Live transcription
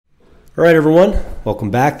All right, everyone.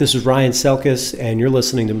 Welcome back. This is Ryan Selkis, and you're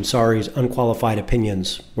listening to Messari's Unqualified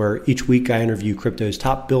Opinions, where each week I interview crypto's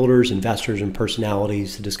top builders, investors, and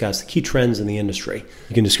personalities to discuss the key trends in the industry.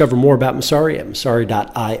 You can discover more about Messari at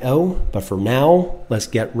messari.io, but for now, let's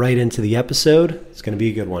get right into the episode. It's going to be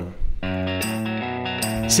a good one.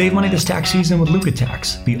 Save money this tax season with Luca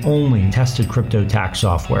Tax, the only tested crypto tax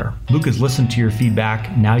software. Luca's listened to your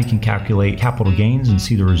feedback. Now you can calculate capital gains and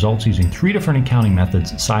see the results using 3 different accounting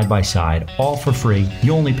methods side by side, all for free.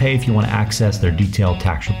 You only pay if you want to access their detailed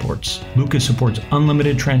tax reports. Luca supports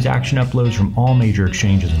unlimited transaction uploads from all major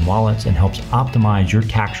exchanges and wallets and helps optimize your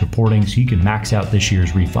tax reporting so you can max out this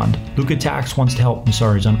year's refund. Luca Tax wants to help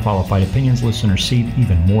Messari's Unqualified Opinions listeners save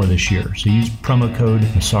even more this year. So use promo code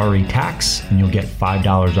MessariTax and you'll get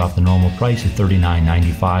 $5 off the normal price of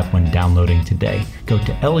 $39.95 when downloading today. Go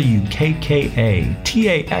to lukkatax.com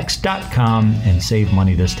and save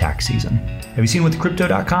money this tax season. Have you seen what the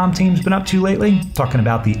Crypto.com team's been up to lately? Talking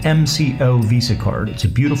about the MCO Visa card. It's a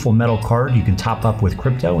beautiful metal card you can top up with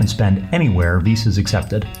crypto and spend anywhere Visa's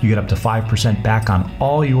accepted. You get up to 5% back on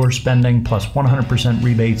all your spending, plus 100%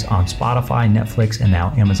 rebates on Spotify, Netflix, and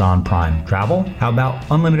now Amazon Prime. Travel? How about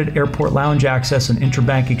unlimited airport lounge access and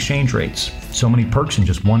interbank exchange rates? So many perks in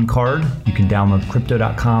just one card. You can download the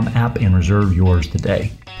Crypto.com app and reserve yours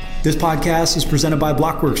today. This podcast is presented by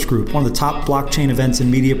Blockworks Group, one of the top blockchain events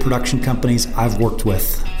and media production companies I've worked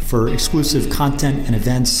with. For exclusive content and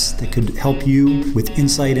events that could help you with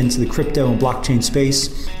insight into the crypto and blockchain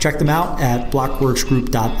space, check them out at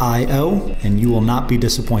blockworksgroup.io, and you will not be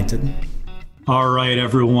disappointed. All right,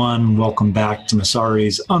 everyone. Welcome back to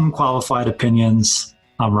Messari's Unqualified Opinions.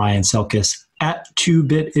 I'm Ryan Selkis at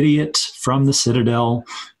 2-Bit Idiot from the Citadel,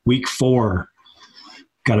 week 4.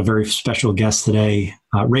 Got a very special guest today,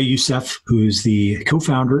 Ray Youssef, who's the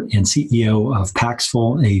co-founder and CEO of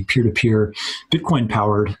Paxful, a peer-to-peer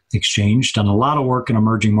Bitcoin-powered exchange. Done a lot of work in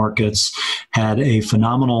emerging markets, had a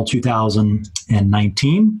phenomenal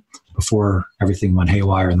 2019 before everything went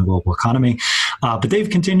haywire in the global economy. But they've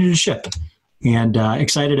continued to ship. And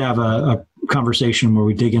excited to have a conversation where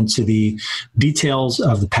we dig into the details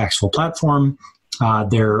of the Paxful platform,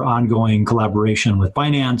 their ongoing collaboration with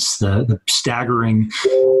Binance, the staggering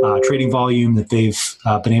trading volume that they've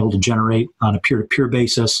been able to generate on a peer-to-peer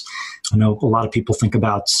basis. I know a lot of people think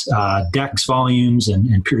about DEX volumes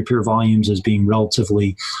and peer-to-peer volumes as being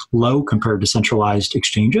relatively low compared to centralized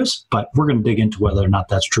exchanges, but we're going to dig into whether or not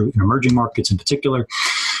that's true in emerging markets in particular.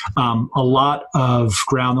 A lot of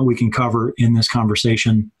ground that we can cover in this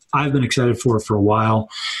conversation. I've been excited for a while.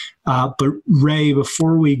 But Ray,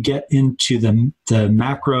 before we get into the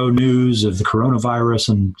macro news of the coronavirus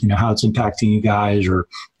and how it's impacting you guys or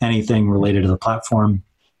anything related to the platform,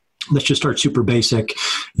 let's just start super basic.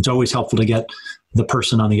 It's always helpful to get the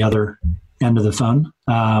person on the other end of the phone,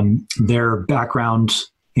 their background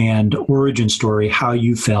and origin story, how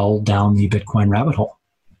you fell down the Bitcoin rabbit hole.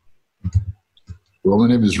 Well, my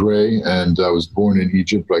name is Ray, and I was born in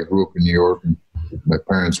Egypt. I grew up in New York. My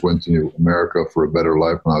parents went to America for a better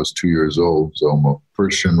life when I was 2 years old, so I'm a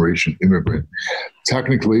first-generation immigrant.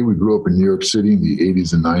 Technically, we grew up in New York City in the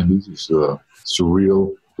 80s and 90s. It's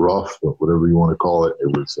surreal, rough, whatever you want to call it.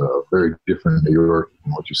 It was very different in New York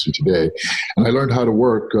than what you see today. And I learned how to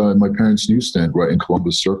work in my parents' newsstand right in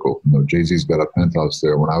Columbus Circle. Jay-Z's got a penthouse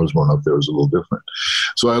there. When I was growing up there, it was a little different.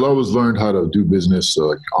 So I always learned how to do business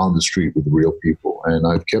on the street with real people. And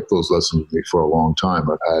I've kept those lessons with me for a long time.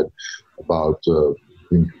 I've had about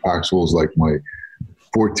Paxful is like my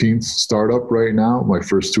 14th startup right now. My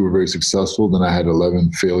first 2 were very successful. Then I had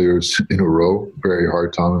 11 failures in a row. Very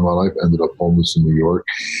hard time in my life. Ended up homeless in New York.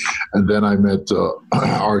 And then I met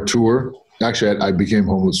Artur. Actually, I became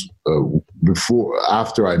homeless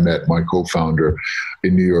after I met my co-founder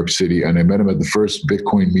in New York City, and I met him at the first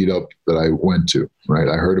Bitcoin meetup that I went to, right?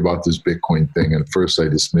 I heard about this Bitcoin thing, and at first I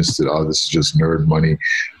dismissed it. Oh, this is just nerd money, a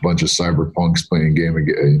bunch of cyberpunks playing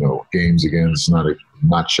games again. It's not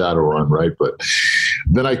Shadowrun, right? But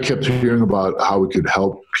then I kept hearing about how we could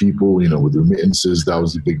help people, with remittances. That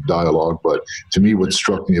was a big dialogue. But to me, what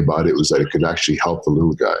struck me about it was that it could actually help the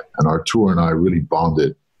little guy. And Artur and I really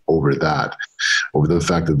bonded over the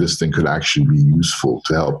fact that this thing could actually be useful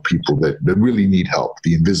to help people that really need help,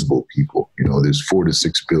 the invisible people. There's 4 to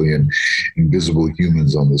 6 billion invisible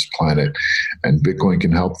humans on this planet, and Bitcoin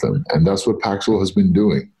can help them. And that's what Paxful has been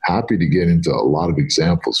doing. Happy to get into a lot of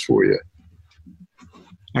examples for you.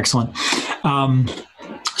 Excellent.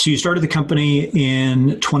 So you started the company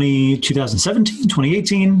in 2017,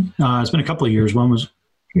 2018. It's been a couple of years. When was?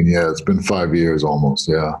 Yeah, it's been 5 years almost.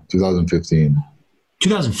 Yeah, 2015.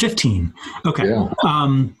 2015. Okay. Yeah.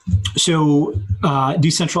 So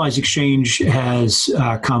decentralized exchange has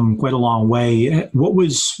come quite a long way. What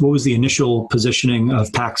was the initial positioning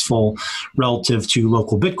of Paxful relative to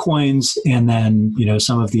local Bitcoins, and then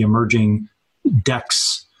some of the emerging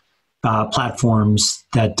DEX platforms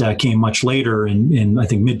that came much later? In I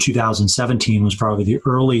think mid 2017 was probably the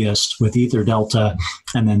earliest, with EtherDelta,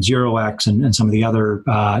 and then 0x and some of the other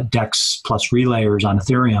DEX plus relayers on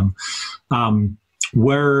Ethereum.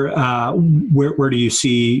 Where do you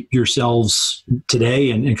see yourselves today,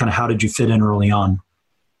 and kind of how did you fit in early on?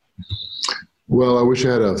 Well, I wish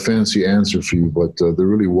I had a fancy answer for you, but there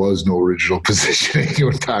really was no original positioning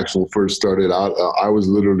when Paxful first started out. I was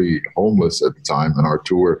literally homeless at the time, and our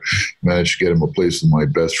tour managed to get him a place with my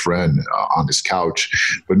best friend on his couch.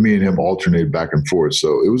 But me and him alternated back and forth.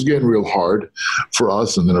 So it was getting real hard for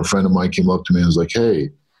us. And then a friend of mine came up to me and was like,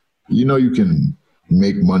 hey, you can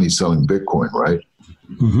make money selling Bitcoin, right?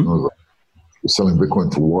 Mm-hmm. I was like, selling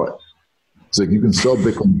Bitcoin for what? It's like, you can sell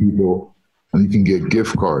Bitcoin to people and you can get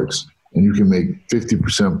gift cards and you can make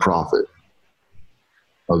 50% profit.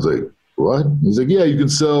 I was like, what? He's like, yeah, you can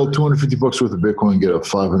sell $250 worth of Bitcoin and get a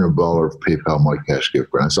 $500 PayPal MyCash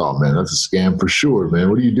gift card. I said, oh man, that's a scam for sure, man.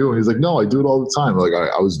 What are you doing? He's like, no, I do it all the time. Like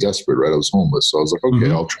I was desperate, right? I was homeless. So I was like, okay,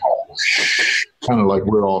 Mm-hmm. I'll try. Kind of like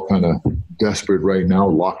we're all kind of desperate right now,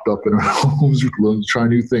 locked up in our homes, trying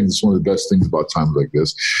new things. It's one of the best things about times like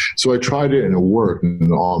this. So I tried it and it worked. And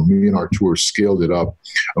me and our tour scaled it up.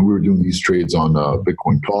 And we were doing these trades on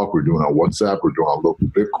Bitcoin Talk. We're doing on WhatsApp. We're doing on local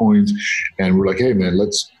Bitcoins. And we're like, hey, man,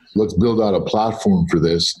 let's build out a platform for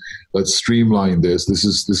this. Let's streamline this. This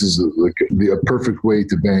is like a perfect way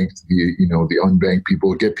to bank the unbanked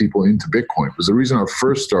people, get people into Bitcoin. Because the reason our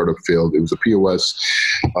first startup failed, it was a POS.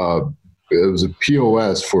 It was a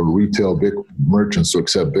POS for retail merchants to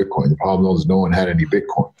accept Bitcoin. The problem was no one had any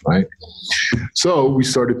Bitcoin, right? So we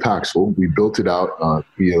started Paxful. We built it out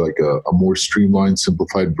via like a more streamlined,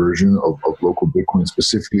 simplified version of local Bitcoin,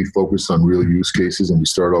 specifically focused on real use cases. And we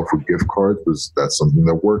started off with gift cards because that's something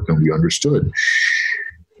that worked and we understood.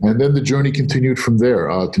 And then the journey continued from there.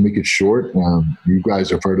 To make it short, you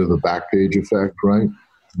guys have heard of the Backpage effect, right?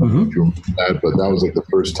 I don't know if you remember that, but that was like the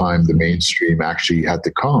first time the mainstream actually had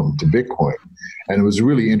to come to Bitcoin. And it was a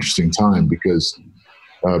really interesting time because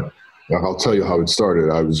I'll tell you how it started.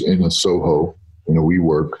 I was in a Soho in a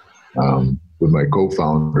WeWork with my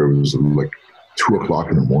co-founder. It was like 2:00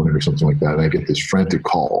 in the morning or something like that. And I get this frantic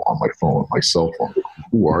call on my phone, my cell phone.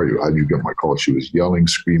 Who are you? How did you get my call? She was yelling,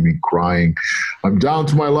 screaming, crying. I'm down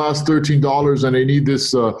to my last $13 and I need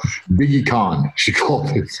this BiggieCon. She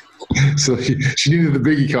called it. So she needed the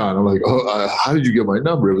BiggieCon. I'm like, how did you get my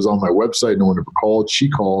number? It was on my website. No one ever called. She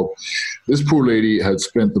called. This poor lady had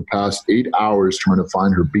spent the past 8 hours trying to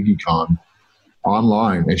find her BiggieCon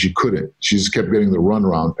online, and she couldn't. She just kept getting the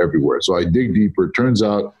runaround everywhere. So I dig deeper. It turns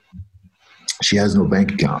out she has no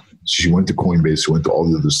bank account. She went to Coinbase, she went to all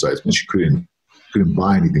the other sites, but she couldn't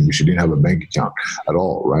buy anything because she didn't have a bank account at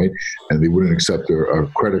all, right? And they wouldn't accept a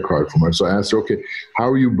credit card from her. So I asked her, okay, how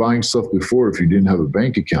are you buying stuff before if you didn't have a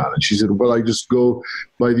bank account? And she said, well, I just go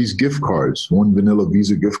buy these gift cards, one vanilla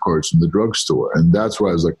Visa gift cards from the drugstore. And that's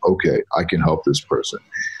where I was like, okay, I can help this person.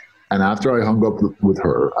 And after I hung up with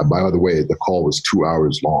her, by the way, the call was 2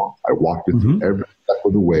 hours long. I walked her through every step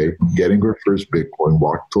of the way, getting her first Bitcoin,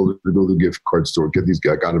 told her to go to the gift card store,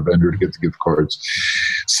 I got a vendor to get the gift cards,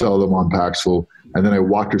 sell them on Paxful. And then I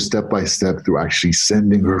walked her step by step through actually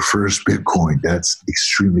sending her first Bitcoin. That's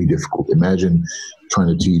extremely difficult. Imagine trying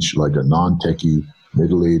to teach like a non-techie,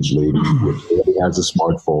 middle-aged lady who already has a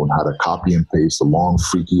smartphone how to copy and paste a long,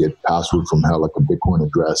 freaky password from hell, like a Bitcoin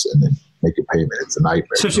address, and then make a payment. It's a nightmare.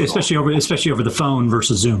 Especially over the phone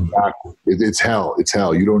versus Zoom. Exactly. It's hell. It's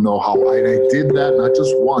hell. You don't know how I did that, not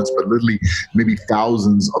just once, but literally maybe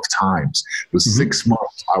thousands of times. It was 6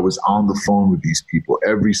 months. I was on the phone with these people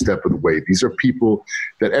every step of the way. These are people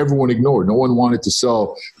that everyone ignored. No one wanted to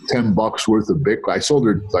sell $10 worth of Bitcoin. I sold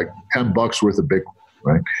her like $10 worth of Bitcoin.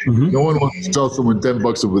 Right? No one wants to sell someone $10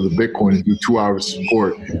 worth of Bitcoin and do 2 hours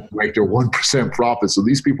support, make their 1% profit. So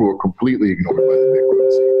these people were completely ignored by the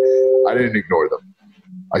Bitcoin scene. I didn't ignore them.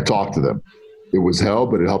 I talked to them. It was hell,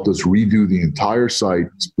 but it helped us redo the entire site,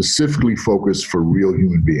 specifically focused for real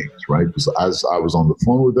human beings, right? Because as I was on the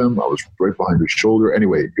phone with them, I was right behind their shoulder.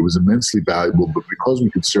 Anyway, it was immensely valuable, but because we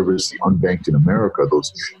could service the unbanked in America,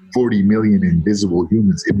 those 40 million invisible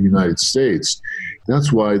humans in the United States,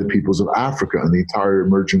 that's why the peoples of Africa and the entire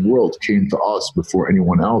emerging world came to us before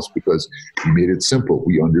anyone else, because we made it simple.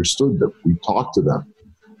 We understood them. We talked to them.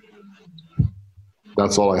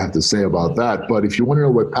 That's all I have to say about that. But if you want to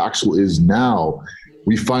know what Paxful is now,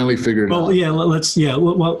 We finally figured it out.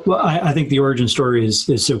 Well, I think the origin story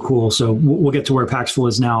is so cool. So we'll get to where Paxful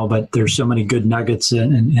is now, but there's so many good nuggets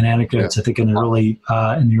and anecdotes, I think, in the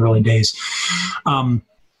early days. One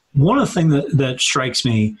of the things that strikes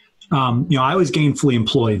me, I was gainfully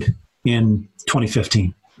employed in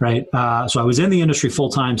 2015. Right. So I was in the industry full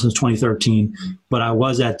time since 2013, but I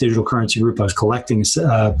was at Digital Currency Group. I was collecting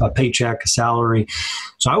a paycheck, a salary.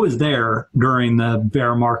 So I was there during the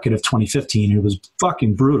bear market of 2015. It was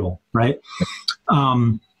fucking brutal. Right.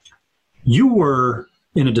 You were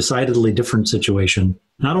in a decidedly different situation.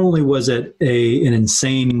 Not only was it an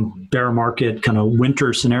insane bear market kind of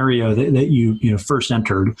winter scenario that you first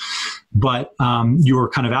entered, but you were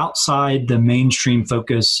kind of outside the mainstream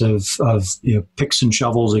focus of picks and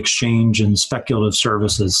shovels exchange and speculative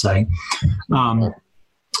services, say,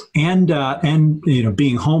 and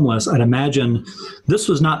being homeless. I'd imagine this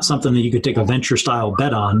was not something that you could take a venture style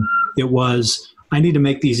bet on. It was, I need to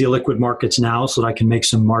make these illiquid markets now so that I can make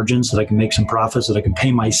some margins, so that I can make some profits, so that I can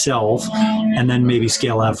pay myself, and then maybe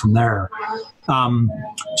scale out from there.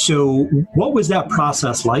 So what was that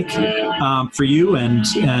process like for you? And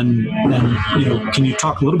can you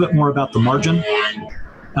talk a little bit more about the margin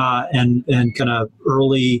and kind of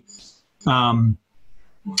early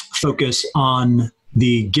focus on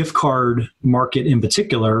the gift card market in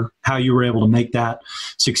particular, how you were able to make that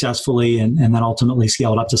successfully and then ultimately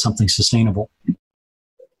scale it up to something sustainable?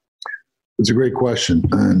 It's a great question.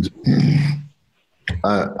 And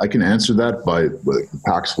I can answer that by the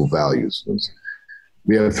Paxful values.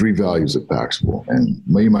 We have 3 values at Paxful, and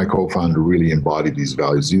me and my co-founder really embodied these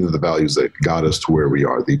values. These are the values that got us to where we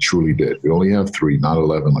are. They truly did. We only have 3, not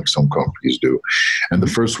 11 like some companies do. And the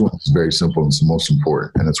first one is very simple, and it's the most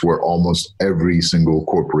important, and it's where almost every single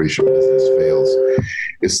corporation business fails.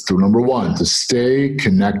 It's to, number 1, to stay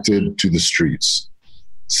connected to the streets.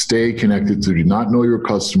 Stay connected to, do not know your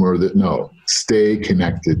customer, stay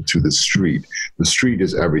connected to the street. The street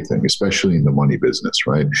is everything, especially in the money business,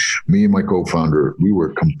 right? Me and my co-founder, we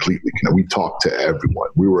were completely connected. We talked to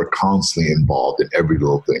everyone. We were constantly involved in every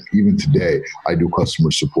little thing. Even today, I do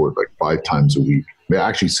customer support like 5 times a week.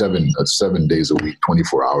 Actually 7 days a week,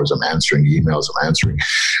 24 hours. I'm answering emails. I'm answering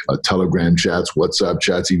Telegram chats, WhatsApp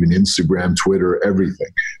chats, even Instagram, Twitter, everything,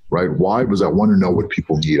 right? Why? Because I want to know what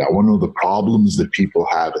people need. I want to know the problems that people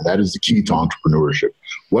have. And that is the key to entrepreneurship.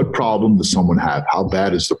 What problem does someone have? How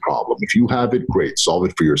bad is the problem? If you have it, great. Solve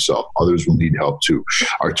it for yourself. Others will need help too.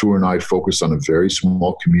 Artur and I focused on a very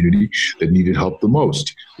small community that needed help the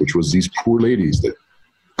most, which was these poor ladies that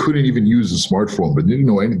couldn't even use a smartphone, but didn't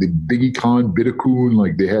know anything. Digicon, Bitcoin,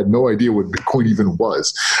 like they had no idea what Bitcoin even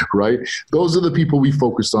was, right? Those are the people we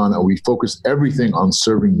focused on, and we focused everything on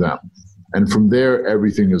serving them. And from there,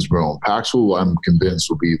 everything has grown. Paxful, I'm convinced,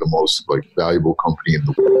 will be the most valuable company in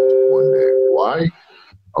the world one day. Why?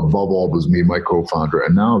 Above all was me and my co-founder,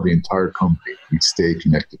 and now the entire company, we stay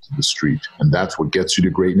connected to the street. And that's what gets you to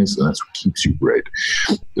greatness, and that's what keeps you great.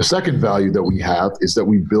 The second value that we have is that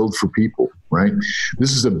we build for people, right?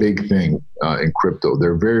 This is a big thing in crypto.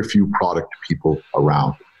 There are very few product people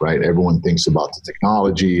around, right? Everyone thinks about the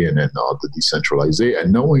technology and then the decentralization,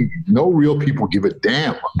 and no real people give a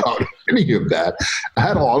damn about any of that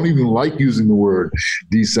at all. I don't even like using the word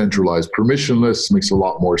decentralized. Permissionless makes a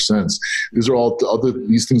lot more sense.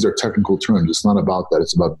 These things are technical terms. It's not about that.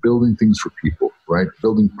 It's about building things for people, right?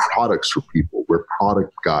 Building products for people. We're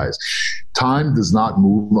product guys. Time does not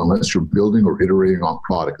move unless you're building or iterating on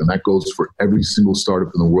product. And that goes for every single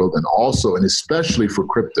startup in the world, and also and especially for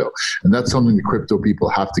crypto. And that's something the crypto people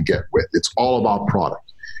have to get with. It's all about product.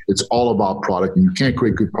 It's all about product, and you can't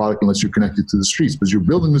create good product unless you're connected to the streets, because you're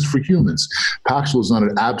building this for humans. Paxful is not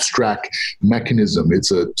an abstract mechanism.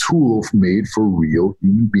 It's a tool made for real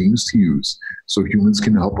human beings to use, so humans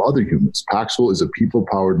can help other humans. Paxful is a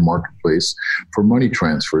people-powered marketplace for money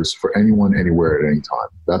transfers for anyone, anywhere, at any time.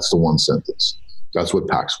 That's the one sentence. That's what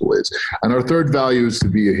Paxful is. And our third value is to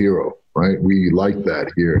be a hero, right? We like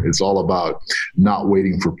that here. It's all about not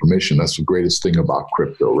waiting for permission. That's the greatest thing about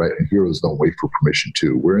crypto, right? And heroes don't wait for permission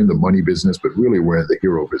too. We're in the money business, but really we're in the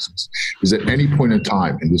hero business. Because at any point in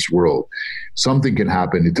time in this world, something can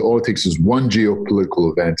happen. All it takes is one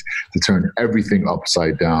geopolitical event to turn everything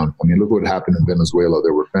upside down. I mean, look what happened in Venezuela.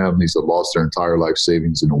 There were families that lost their entire life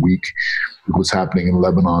savings in a week. Look what's happening in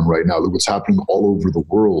Lebanon right now. Look what's happening all over the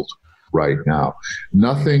world right now.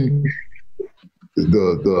 Nothing,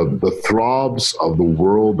 the throbs of the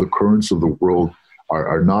world, the currents of the world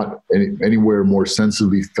are not anywhere more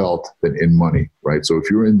sensibly felt than in money, right? So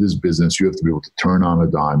if you're in this business, you have to be able to turn on a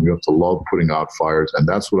dime. You have to love putting out fires. And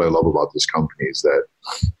that's what I love about this company, is that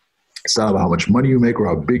it's not about how much money you make or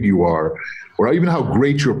how big you are or even how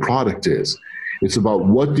great your product is. It's about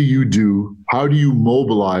what do you do? How do you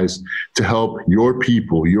mobilize to help your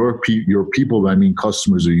people, your people, I mean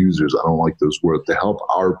customers or users. I don't like those words. To help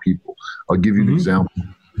our people. I'll give you an example.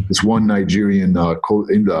 This one Nigerian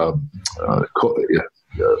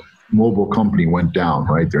mobile company went down,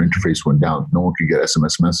 right? Their interface went down. No one could get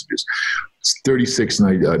SMS messages.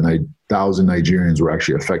 36,000 Nigerians were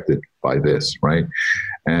actually affected by this, right?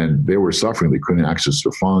 And they were suffering. They couldn't access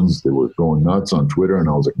their funds. They were going nuts on Twitter. And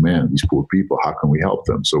I was like, man, these poor people, how can we help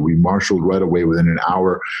them? So we marshaled right away. Within an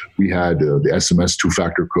hour, we had the SMS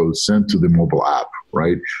two-factor code sent to the mobile app,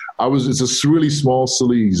 right? It's a really small,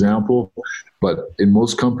 silly example. But in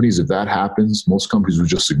most companies, if that happens, most companies would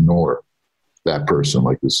just ignore that person.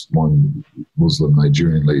 Like this one Muslim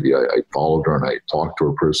Nigerian lady, I followed her and I talked to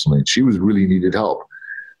her personally, and she really needed help.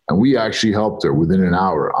 And we actually helped her within an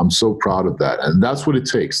hour. I'm so proud of that. And that's what it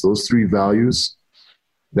takes. Those three values,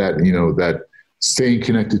 that staying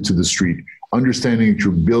connected to the street, understanding that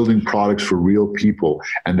you're building products for real people,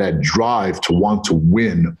 and that drive to want to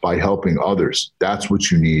win by helping others. That's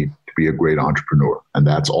what you need to be a great entrepreneur. And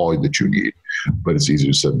that's all that you need. But it's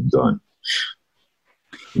easier said than done.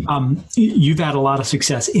 You've had a lot of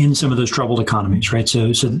success in some of those troubled economies, right?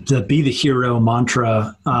 So the be the hero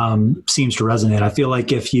mantra seems to resonate. I feel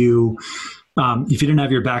like if you didn't have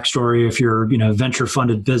your backstory, if you're venture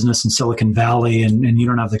funded business in Silicon Valley and you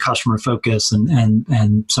don't have the customer focus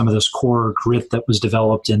and some of this core grit that was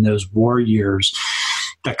developed in those war years,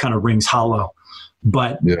 that kind of rings hollow.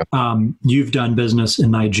 But you've done business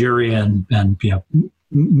in Nigeria and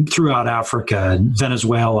throughout Africa and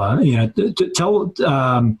Venezuela.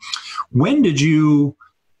 When did you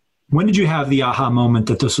have the aha moment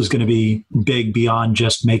that this was going to be big beyond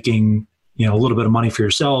just making a little bit of money for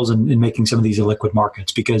yourselves and making some of these illiquid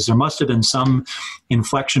markets? Because there must have been some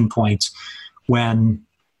inflection points when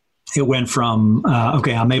it went from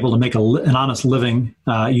I'm able to make an honest living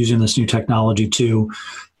using this new technology to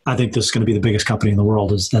I think this is going to be the biggest company in the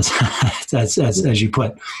world, as you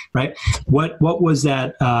put, right? What was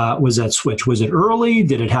that? Was that switch? Was it early?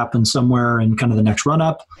 Did it happen somewhere in kind of the next run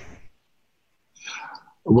up?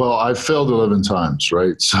 Well, I failed 11 times,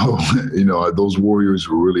 right? So, those warriors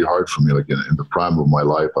were really hard for me. Like in the prime of my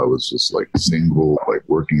life, I was just like single, like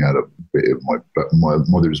working at my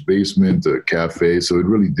mother's basement, a cafe. So it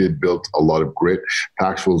really did build a lot of grit.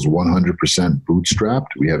 Paxful is 100% bootstrapped.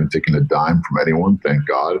 We haven't taken a dime from anyone, thank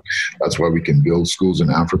God. That's why we can build schools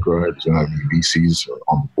in Africa. We don't have any VCs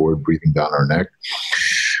on the board breathing down our neck.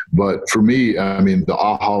 But for me, the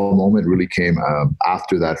aha moment really came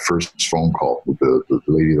after that first phone call with the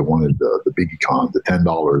lady that wanted the Big Econ, the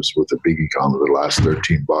 $10 with the Big Econ with the last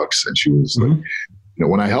 $13. And she was like,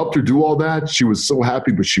 when I helped her do all that, she was so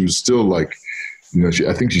happy, but she was still like,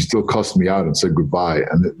 I think she still cussed me out and said goodbye.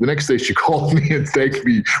 And the next day she called me and thanked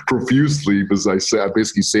me profusely because I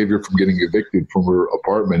basically saved her from getting evicted from her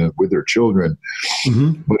apartment and with her children.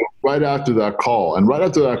 But right after that call,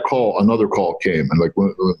 another call came. And like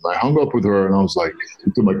when I hung up with her and I was like,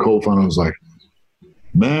 to my co-founder, I was like,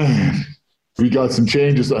 man, we got some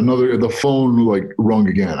changes. The phone like rung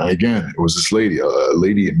again. And again, it was this lady, a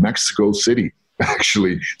lady in Mexico City,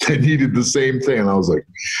 actually, that needed the same thing. And I was like,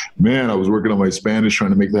 man, I was working on my Spanish trying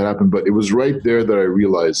to make that happen. But it was right there that I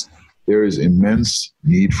realized there is immense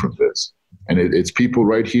need for this. And it's people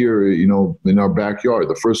right here, in our backyard.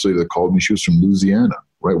 The first lady that called me, she was from Louisiana,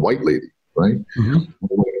 right? White lady, right?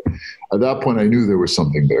 At that point, I knew there was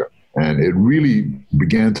something there. And it really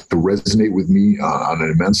began to resonate with me on an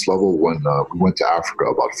immense level when we went to Africa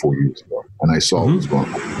about 4 years ago. And I saw what was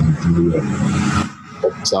going on.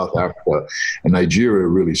 South Africa and Nigeria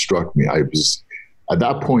really struck me. At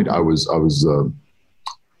that point, I was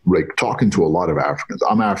like talking to a lot of Africans.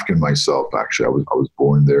 I'm African myself, actually. I was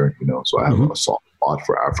born there, so I have a soft spot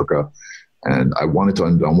for Africa. And I wanted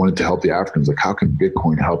to help the Africans. Like, how can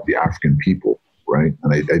Bitcoin help the African people, right?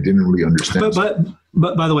 And I didn't really understand.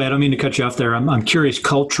 But by the way, I don't mean to cut you off there. I'm curious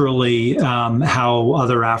culturally how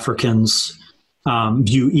other Africans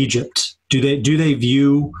view Egypt. Do they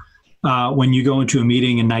view when you go into a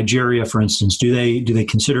meeting in Nigeria, for instance, do they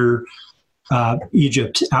consider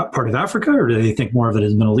Egypt part of Africa, or do they think more of it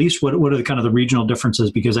as Middle East? What are the kind of the regional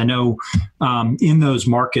differences? Because I know in those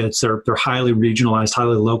markets, they're highly regionalized,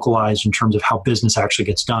 highly localized in terms of how business actually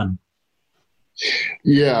gets done.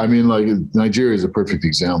 Yeah, like Nigeria is a perfect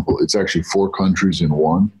example. It's actually 4 countries in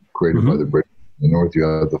one, created by the British In the north, you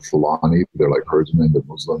have the Fulani. They're like herdsmen, the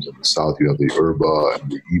Muslims. In the south, you have the Urba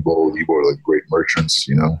and the Igbo. Igbo are like great merchants,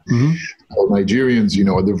 Mm-hmm. Well, Nigerians,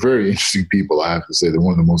 they're very interesting people, I have to say. They're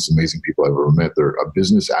one of the most amazing people I've ever met. Their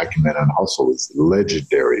business acumen and hustle is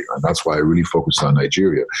legendary, and that's why I really focus on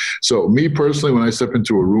Nigeria. So me personally, when I step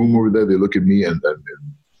into a room over there, they look at me and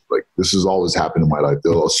like, this has always happened in my life.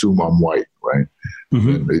 They'll assume I'm white, right?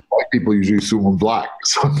 Mm-hmm. And white people usually assume I'm black.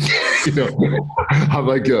 So, I'm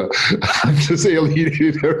like, I'm just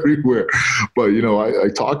alienated everywhere. But, I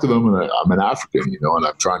talk to them, and I'm an African, and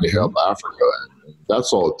I'm trying to help Africa. And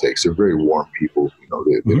that's all it takes. They're very warm people.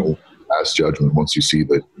 They don't pass judgment. Once you see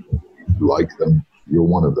that you like them, you're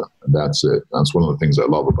one of them. And that's it. That's one of the things I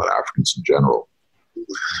love about Africans in general.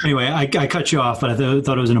 Anyway, I cut you off, but I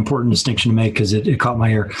thought it was an important distinction to make because it caught my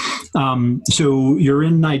ear. So you're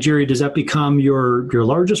in Nigeria. Does that become your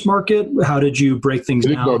largest market? How did you break things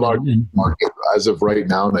down? Our largest market. As of right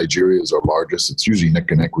now, Nigeria is our largest. It's usually neck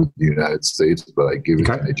and neck with the United States, but I give it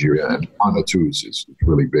to Nigeria. And Ghana, too, is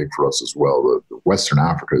really big for us as well. The Western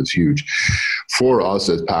Africa is huge for us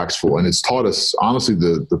at Paxful. And it's taught us, honestly,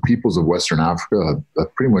 the peoples of Western Africa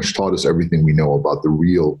have pretty much taught us everything we know about the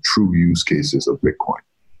real, true use cases of Bitcoin.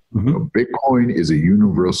 Mm-hmm. Bitcoin is a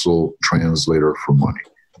universal translator for money.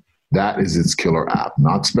 That is its killer app,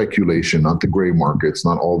 not speculation, not the gray markets,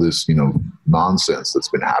 not all this, nonsense that's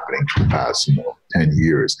been happening for the past, 10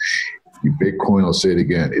 years. Bitcoin, I'll say it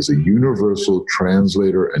again, is a universal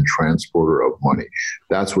translator and transporter of money.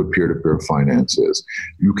 That's what peer-to-peer finance is.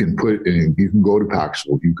 You can go to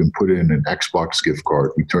Paxful, you can put in an Xbox gift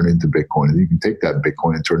card, we turn it into Bitcoin, and you can take that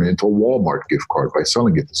Bitcoin and turn it into a Walmart gift card by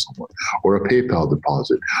selling it to someone, or a PayPal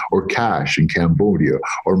deposit, or cash in Cambodia,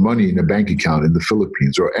 or money in a bank account in the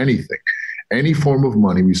Philippines, or anything. Any form of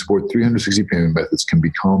money, we support 360 payment methods, can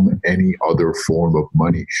become any other form of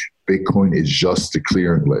money. Bitcoin is just the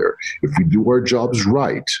clearing layer. If we do our jobs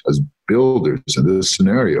right as builders in this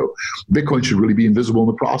scenario, Bitcoin should really be invisible in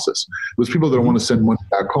the process. Those people that want to send money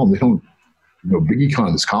back home, they don't.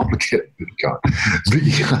 Bigicon is complicated.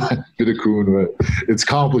 Bigicon, Bitcoin, it's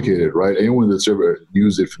complicated, right? Anyone that's ever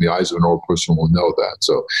used it from the eyes of an old person will know that.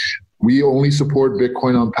 So we only support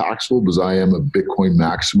Bitcoin on Paxful because I am a Bitcoin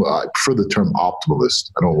maximalist. I prefer the term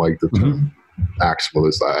optimalist. I don't like the term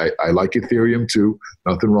maximalist. I like Ethereum too.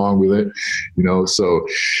 Nothing wrong with it. So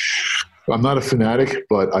I'm not a fanatic,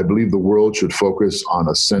 but I believe the world should focus on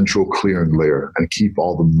a central clearing layer and keep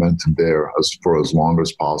all the momentum there for as long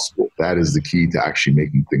as possible. That is the key to actually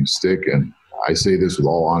making things stick. And I say this with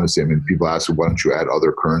all honesty. I mean, people ask me, why don't you add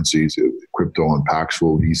other currencies, crypto on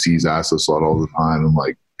Paxful? VCs ask us all the time. I'm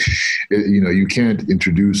like, you can't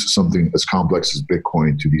introduce something as complex as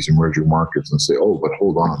Bitcoin to these emerging markets and say, oh, but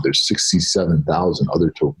hold on, there's 67,000 other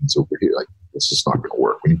tokens over here. Like, this is not going to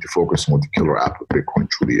work. We need to focus on what the killer app of Bitcoin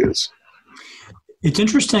truly is. It's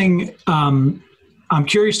interesting. I'm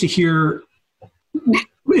curious to hear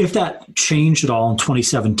if that changed at all in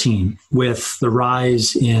 2017 with the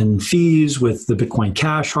rise in fees, with the Bitcoin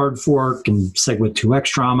Cash hard fork and SegWit2x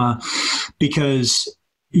drama, because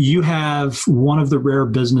you have one of the rare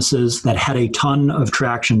businesses that had a ton of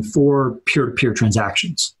traction for peer-to-peer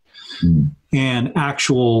transactions and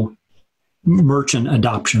actual merchant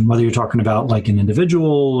adoption, whether you're talking about like an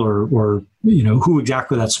individual or who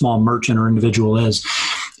exactly that small merchant or individual is.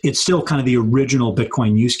 It's still kind of the original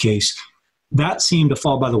Bitcoin use case. That seemed to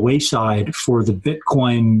fall by the wayside for the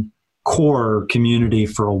Bitcoin core community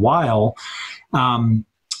for a while.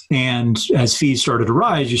 And as fees started to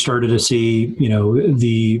rise, you started to see,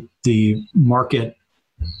 the market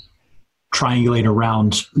triangulate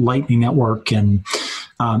around Lightning Network and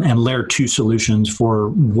Layer 2 solutions for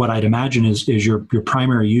what I'd imagine is your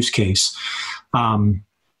primary use case, at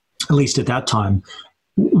least at that time.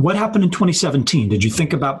 What happened in 2017? Did you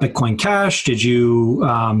think about Bitcoin Cash? Did you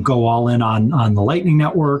go all in on the Lightning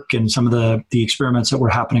Network and some of the experiments that were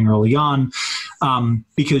happening early on?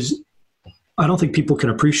 Because I don't think people can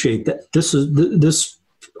appreciate that this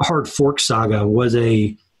hard fork saga was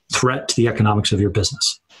a threat to the economics of your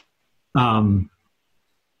business.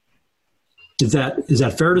 Is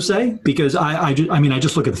that fair to say? Because I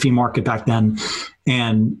just look at the fee market back then,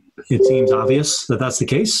 and it seems obvious that that's the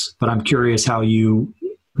case. But I'm curious how you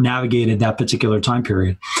navigated that particular time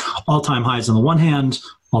period. All-time highs on the one hand,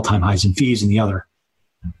 all-time highs in fees on the other.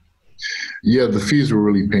 Yeah, the fees were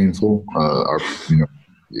really painful.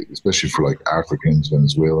 Especially for like Africans,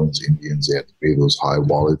 Venezuelans, Indians, they had to pay those high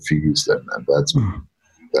wallet fees.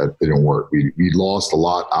 That didn't work. We lost a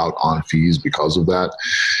lot out on fees because of that.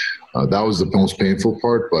 That was the most painful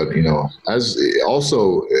part. But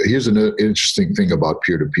here's an interesting thing about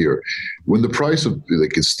peer-to-peer. When the price of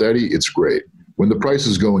is steady, it's great. When the price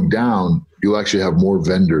is going down, you'll actually have more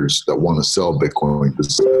vendors that want to sell Bitcoin.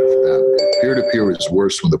 Peer-to-peer is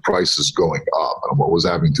worse when the price is going up. And what was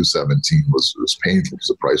happening in 2017 was painful because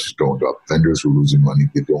the price was going up. Vendors were losing money.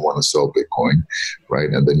 They don't want to sell Bitcoin, right?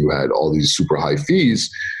 And then you had all these super high fees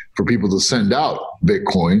for people to send out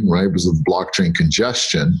Bitcoin, right? Because of blockchain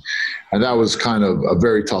congestion. And that was kind of a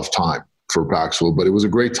very tough time for Paxful, but it was a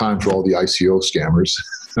great time for all the ICO scammers.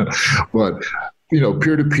 But,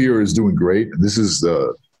 peer-to-peer is doing great. This is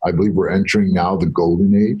I believe we're entering now the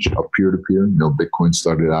golden age of peer-to-peer. Bitcoin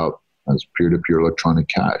started out as peer-to-peer electronic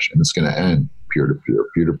cash, and it's going to end peer-to-peer.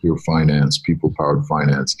 Peer-to-peer finance, people-powered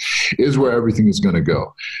finance is where everything is going to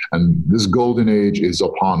go. And this golden age is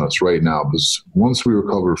upon us right now, because once we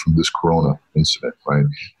recover from this corona incident, right,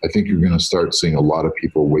 I think you're going to start seeing a lot of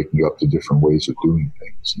people waking up to different ways of doing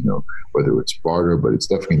things, whether it's barter, but it's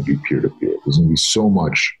definitely going to be peer-to-peer. There's going to be so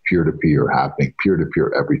much peer-to-peer happening,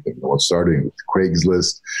 peer-to-peer everything. Starting with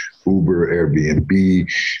Craigslist, Uber, Airbnb,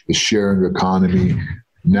 the sharing economy.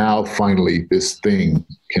 Now, finally, this thing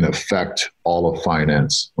can affect all of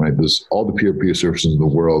finance, right? All the peer-to-peer services in the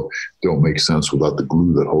world don't make sense without the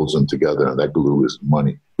glue that holds them together, and that glue is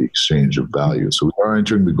money, the exchange of value. So we are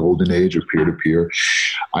entering the golden age of peer-to-peer.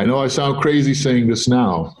 I know I sound crazy saying this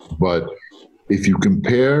now, but if you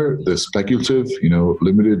compare the speculative,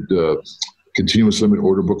 limited, continuous limit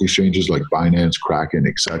order book exchanges like Binance, Kraken,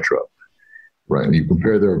 etc., right, and you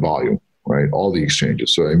compare their volume, right, all the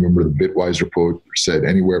exchanges. So I remember the Bitwise report said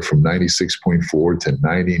anywhere from 96.4 to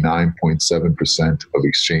 99.7% of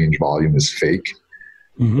exchange volume is fake,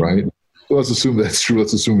 right? So let's assume that's true.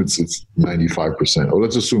 Let's assume it's 95%, or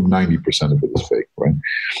let's assume 90% of it is fake, right?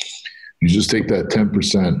 You just take that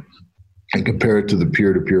 10% and compare it to the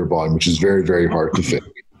peer-to-peer volume, which is very, very hard to fake,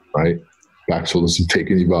 right? Paxful doesn't take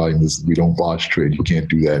any volume. We don't botch trade. You can't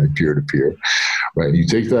do that in peer-to-peer, right? You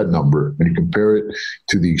take that number and you compare it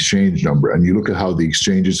to the exchange number, and you look at how the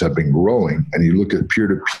exchanges have been growing, and you look at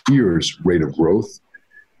peer-to-peer's rate of growth.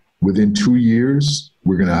 Within 2 years,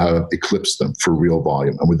 we're going to have eclipsed them for real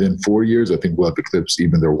volume. And within 4 years, I think we'll have eclipsed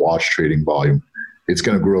even their watch trading volume. It's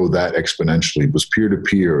going to grow that exponentially. Because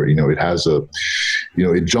peer-to-peer, it has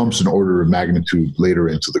it jumps an order of magnitude later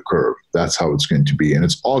into the curve. That's how it's going to be. And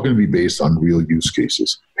it's all going to be based on real use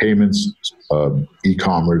cases: payments,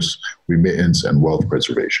 e-commerce, remittance, and wealth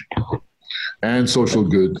preservation. And social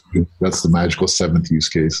good. That's the magical seventh use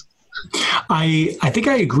case. I think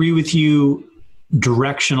I agree with you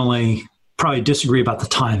directionally, probably disagree about the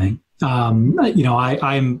timing. And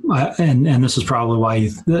this is probably why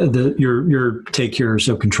your take here is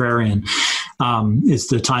so contrarian. Is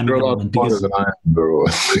the timing element, because than I am, though,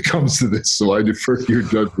 when it comes to this, so I defer to your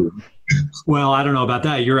judgment. Well, I don't know about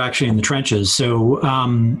that. You're actually in the trenches, so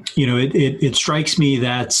it strikes me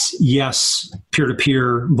that yes,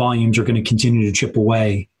 peer-to-peer volumes are going to continue to chip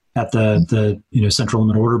away at the central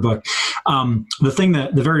limit order book.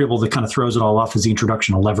 The variable that kind of throws it all off is the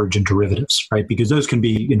introduction of leverage and derivatives, right? Because those can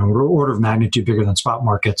be order of magnitude bigger than spot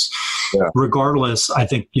markets. Yeah. Regardless, I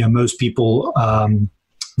think most people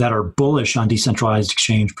that are bullish on decentralized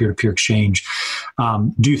exchange, peer-to-peer exchange,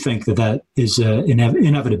 do think that is an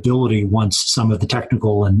inevitability once some of the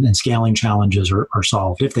technical and scaling challenges are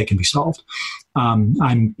solved, if they can be solved.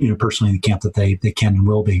 I'm personally in the camp that they can and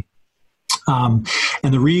will be. And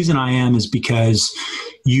the reason I am is because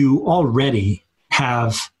you already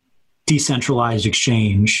have decentralized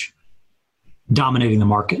exchange dominating the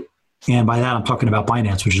market. And by that, I'm talking about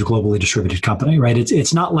Binance, which is a globally distributed company, right?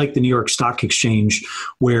 It's not like the New York Stock Exchange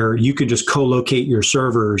where you can just co-locate your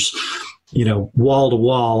servers, wall to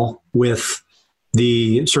wall with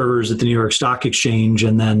the servers at the New York Stock Exchange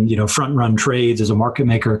and then, front run trades as a market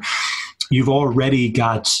maker. You've already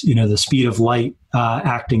got, the speed of light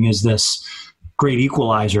acting as this great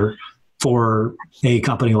equalizer for a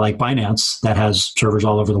company like Binance that has servers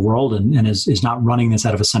all over the world and is not running this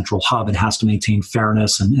out of a central hub and has to maintain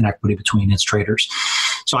fairness and equity between its traders.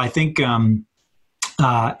 So I think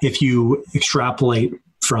if you extrapolate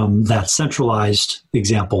from that centralized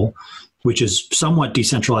example, which is somewhat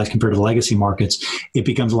decentralized compared to the legacy markets, it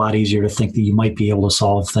becomes a lot easier to think that you might be able to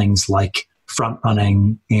solve things like front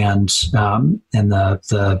running and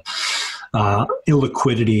the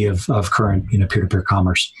illiquidity of current peer-to-peer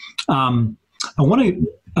commerce. I want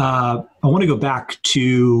to go back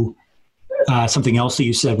to something else that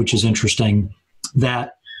you said, which is interesting,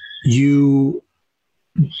 that you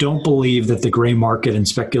don't believe that the gray market and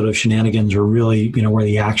speculative shenanigans are really where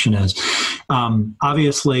the action is.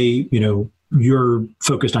 Obviously, you're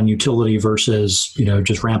focused on utility versus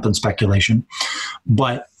just rampant speculation,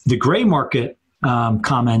 but the gray market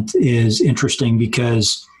comment is interesting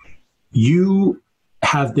because you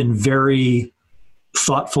have been very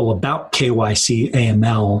thoughtful about KYC,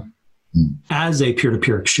 AML as a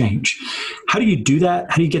peer-to-peer exchange. How do you do that?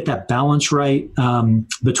 How do you get that balance right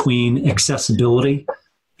between accessibility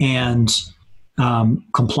and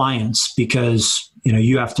compliance? Because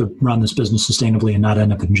you have to run this business sustainably and not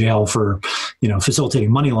end up in jail for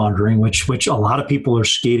facilitating money laundering, which a lot of people are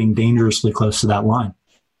skating dangerously close to that line.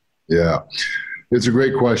 Yeah. It's a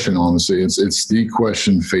great question, honestly. It's the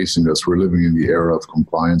question facing us. We're living in the era of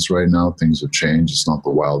compliance right now. Things have changed. It's not the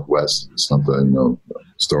Wild West. It's not the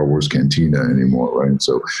Star Wars cantina anymore, right?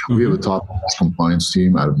 So we have a top compliance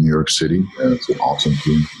team out of New York City, and it's an awesome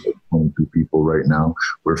team. 22 people right now.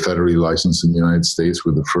 We're federally licensed in the United States.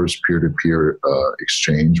 We're the first peer-to-peer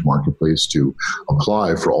exchange marketplace to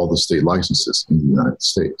apply for all the state licenses in the United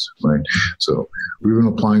States, right? So we've been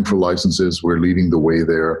applying for licenses. We're leading the way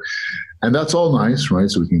there. And that's all nice, right?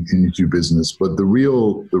 So we can continue to do business. But the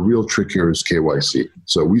real trick here is KYC.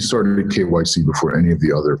 So we started KYC before any of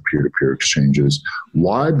the other peer-to-peer exchanges.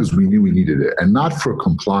 Why? Because we knew we needed it. And not for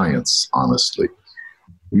compliance, honestly.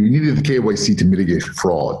 We needed the KYC to mitigate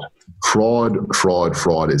fraud.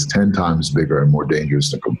 Fraud is 10 times bigger and more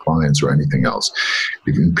dangerous than compliance or anything else.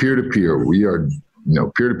 If in peer-to-peer, we are,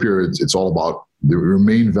 peer-to-peer, it's all about, the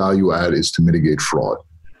main value add is to mitigate fraud,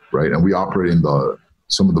 right? And we operate in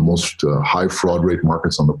some of the most high fraud rate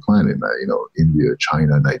markets on the planet, India,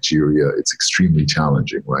 China, Nigeria. It's extremely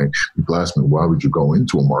challenging, right? People ask me, why would you go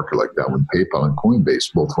into a market like that when PayPal and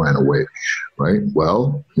Coinbase both ran away, right?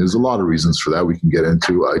 Well, there's a lot of reasons for that we can get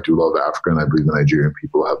into. I do love Africa, and I believe the Nigerian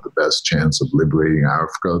people have the best chance of liberating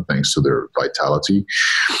Africa thanks to their vitality.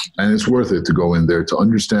 And it's worth it to go in there to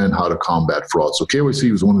understand how to combat fraud. So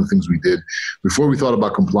KYC was one of the things we did. Before we thought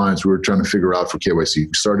about compliance, we were trying to figure out for KYC.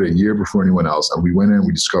 We started a year before anyone else, and we went in and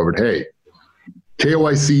we discovered, hey,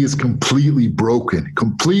 KYC is completely broken,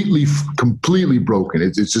 completely broken.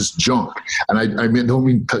 It's just junk. And I don't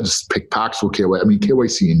mean to just pick Paxful KYC. I mean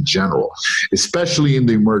KYC in general, especially in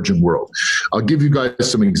the emerging world. I'll give you guys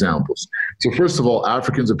some examples. So first of all,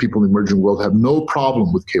 Africans and people in the emerging world have no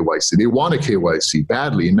problem with KYC. They want a KYC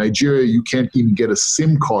badly. In Nigeria, you can't even get a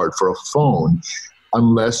SIM card for a phone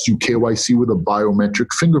unless you KYC with a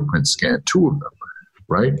biometric fingerprint scan, 2 of them.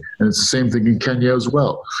 Right? And it's the same thing in Kenya as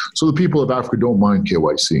well. So the people of Africa don't mind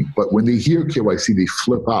KYC, but when they hear KYC, they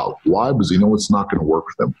flip out. Why? Because they know it's not going to work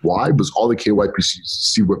for them. Why? Because all the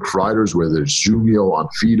KYC providers, whether it's Jumio,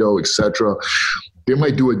 Onfido, etc., they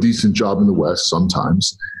might do a decent job in the West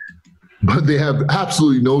sometimes, but they have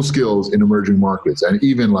absolutely no skills in emerging markets, and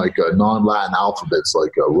even like non-Latin alphabets,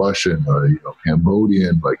 like Russian,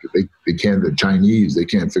 Cambodian, like they can't. The Chinese, they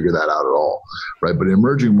can't figure that out at all, right? But in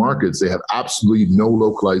emerging markets, they have absolutely no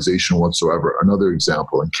localization whatsoever. Another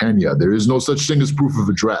example, in Kenya, there is no such thing as proof of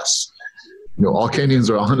address. All Kenyans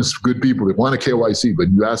are honest, good people. They want a KYC, but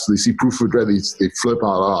you ask, they see proof of address, they flip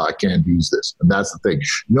out, I can't use this. And that's the thing.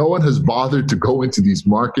 No one has bothered to go into these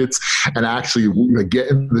markets and actually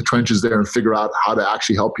get in the trenches there and figure out how to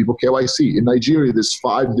actually help people KYC. In Nigeria, there's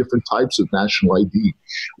 5 different types of national ID.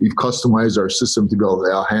 We've customized our system to go,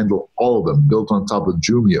 I'll handle all of them, built on top of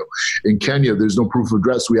Jumio. In Kenya, there's no proof of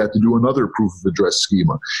address. We have to do another proof of address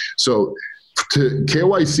schema. So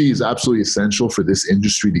KYC is absolutely essential for this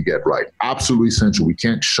industry to get right. Absolutely essential. We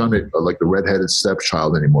can't shun it like the redheaded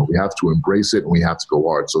stepchild anymore. We have to embrace it, and we have to go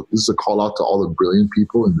hard. So this is a call out to all the brilliant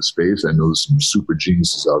people in the space. I know there's some super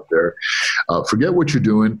geniuses out there. Forget what you're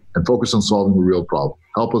doing and focus on solving the real problem.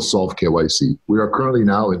 Help us solve KYC. We are currently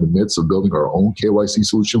now in the midst of building our own KYC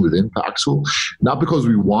solution within Paxful, not because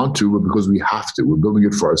we want to, but because we have to. We're building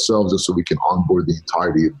it for ourselves just so we can onboard the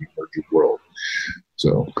entirety of the emerging world.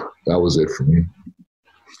 So that was it for me,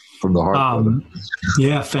 from the heart.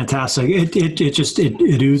 Yeah, fantastic.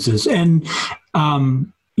 It oozes, and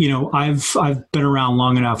I've been around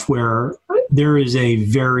long enough where there is a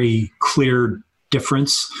very clear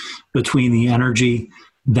difference between the energy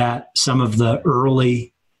that some of the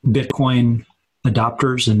early Bitcoin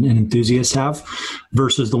adopters and enthusiasts have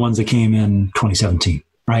versus the ones that came in 2017.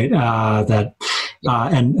 Right. Amin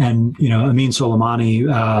Soleimani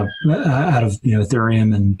out of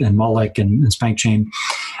Ethereum and Moloch and SpankChain.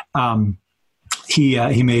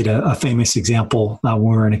 He made a famous example when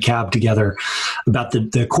we were in a cab together about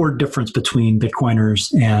the core difference between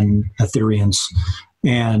Bitcoiners and Ethereans,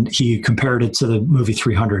 and he compared it to the movie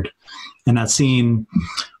 300, and that scene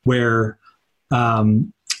where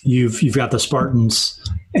you've got the Spartans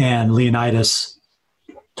and Leonidas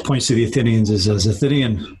points to the Athenians and says,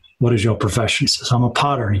 Athenian, what is your profession? He says, I'm a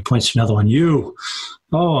potter. And he points to another one, you.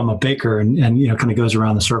 Oh, I'm a baker. And kind of goes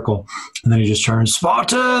around the circle. And then he just turns,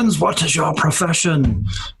 Spartans, what is your profession? And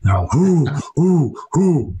they're all,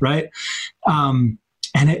 who, right?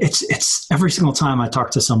 And it's every single time I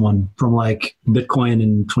talk to someone from like Bitcoin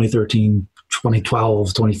in 2013,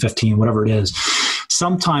 2012, 2015, whatever it is,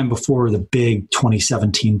 sometime before the big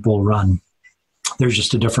 2017 bull run, there's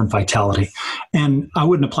just a different vitality. And I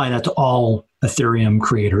wouldn't apply that to all Ethereum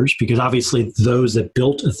creators, because obviously those that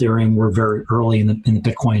built Ethereum were very early in the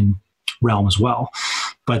Bitcoin realm as well.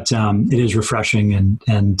 But it is refreshing,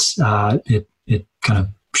 and it kind of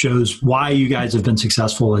shows why you guys have been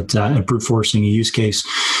successful at brute forcing a use case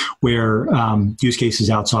where use cases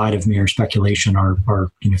outside of mere speculation are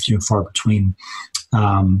few and far between,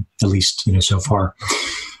 at least so far.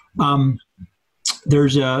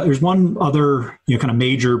 There's one other kind of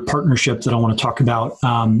major partnership that I want to talk about.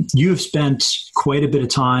 You have spent quite a bit of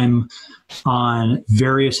time on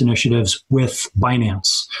various initiatives with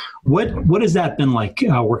Binance. What has that been like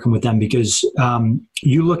working with them? Because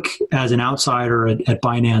you look as an outsider at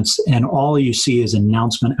Binance, and all you see is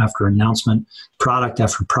announcement after announcement, product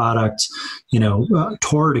after product,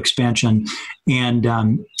 toward expansion, and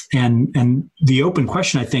the open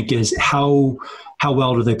question, I think, is how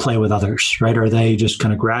well do they play with others, right? Are they just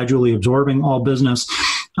kind of gradually absorbing all business?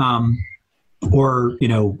 Or,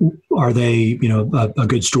 are they, a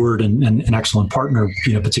good steward and an excellent partner,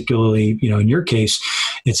 particularly, in your case,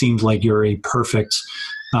 it seems like you're a perfect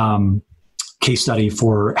case study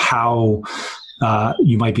for how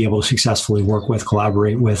you might be able to successfully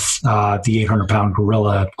collaborate with the 800-pound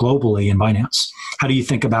gorilla globally in Binance. How do you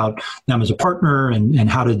think about them as a partner, and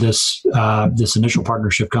how did this initial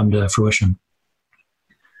partnership come to fruition?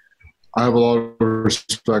 I have a lot of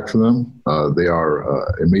respect for them. They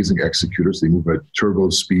are amazing executors. They move at turbo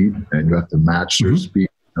speed, and you have to match their speed.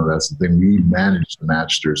 That's the thing. We managed to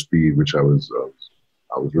match their speed, which I was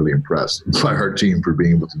really impressed by our team for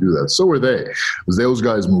being able to do that. So were they, because those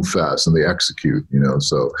guys move fast and they execute,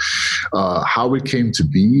 So how it came to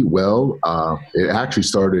be, well, it actually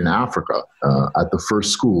started in Africa at the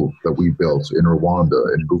first school that we built in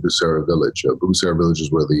Rwanda, in Bugesera Village. Bugesera Village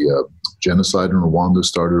is where the genocide in Rwanda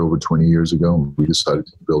started over 20 years ago. We decided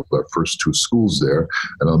to build our first two schools there,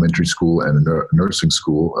 an elementary school and a nursing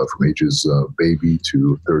school from ages baby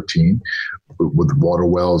to 13, with water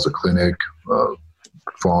wells, a clinic,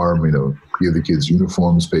 farm, give the kids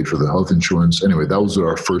uniforms, paid for the health insurance. Anyway, that was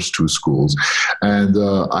our first two schools. And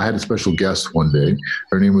I had a special guest one day.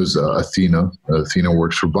 Her name was Athena. Athena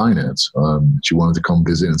works for Binance. She wanted to come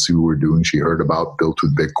visit and see what we're doing. She heard about Built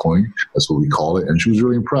with Bitcoin. That's what we call it. And she was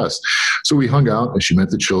really impressed. So we hung out and she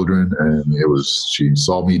met the children, and she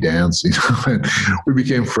saw me dance, and we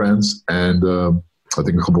became friends. And I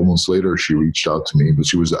think a couple months later, she reached out to me, but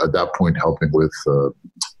she was at that point helping with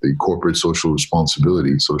the corporate social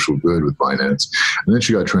responsibility, social good with Binance. And then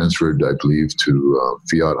she got transferred, I believe, to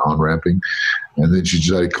fiat on-ramping. And then she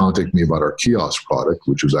decided to contact me about our kiosk product,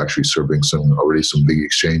 which was actually serving some big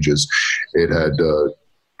exchanges. It had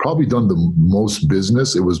probably done the most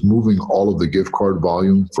business. It was moving all of the gift card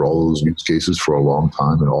volume for all those use cases for a long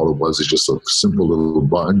time. And all it was is just a simple little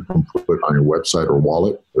button you can put on your website or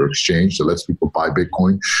wallet or exchange that lets people buy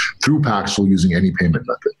Bitcoin through Paxful using any payment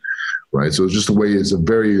method. Right, so it's just it's a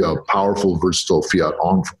very powerful, versatile fiat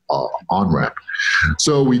on-ramp.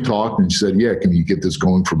 So we talked, and she said, "Yeah, can you get this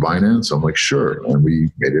going for Binance?" I'm like, "Sure," and we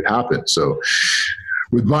made it happen. So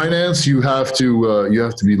with Binance, you have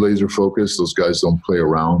to be laser focused. Those guys don't play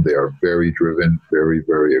around. They are very driven, very,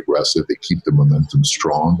 very aggressive. They keep the momentum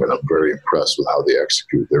strong, and I'm very impressed with how they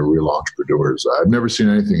execute. They're real entrepreneurs. I've never seen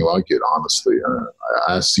anything like it, honestly.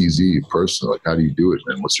 I asked CZ personally, like, how do you do it,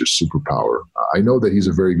 man? What's your superpower? I know that he's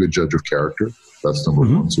a very good judge of character. That's number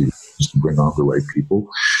one. So you just bring on the right people.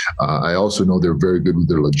 I also know they're very good with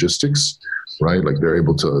their logistics. Right? Like they're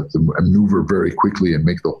able to maneuver very quickly and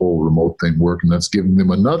make the whole remote thing work. And that's giving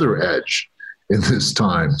them another edge in this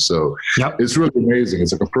time. So It's really amazing.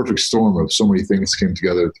 It's like a perfect storm of so many things came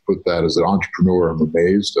together to put that. As an entrepreneur, I'm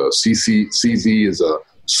amazed. CZ is a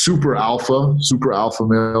super alpha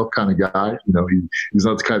male kind of guy. He's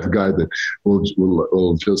not the kind of guy that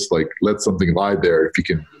will just like let something lie there if he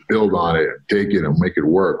can build on it and take it and make it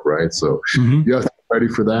work. Right. So you have to be ready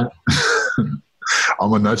for that.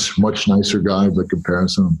 I'm a much nicer guy by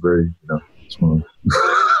comparison. I'm very, just want to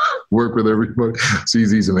work with everybody.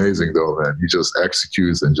 CZ's amazing though, man. He just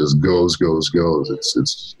executes and just goes.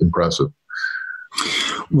 It's impressive.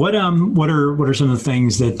 What are some of the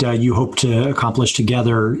things that you hope to accomplish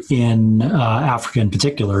together in Africa in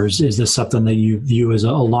particular? Is this something that you view as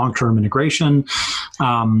a long-term integration?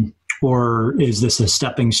 Or is this a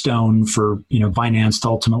stepping stone for Binance to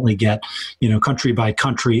ultimately get country by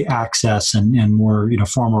country access and more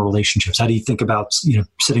formal relationships? How do you think about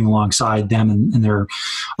sitting alongside them and their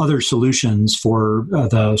other solutions for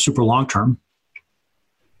the super long term?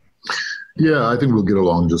 Yeah, I think we'll get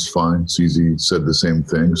along just fine. CZ said the same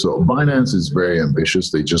thing. So Binance is very ambitious.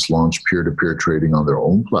 They just launched peer-to-peer trading on their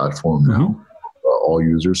own platform now. All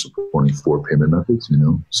users supporting 4 payment methods.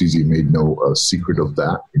 CZ made no secret of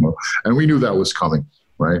that. And we knew that was coming,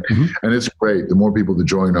 right? And it's great. The more people to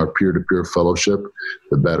join our peer-to-peer fellowship,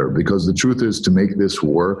 the better. Because the truth is, to make this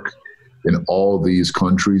work in all these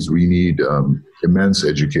countries, we need immense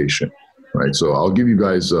education, right? So I'll give you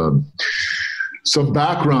guys some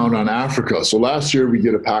background on Africa. So last year we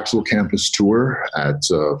did a Paxful campus tour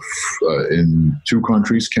in 2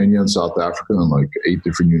 countries, Kenya and South Africa, and like 8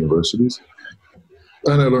 different universities.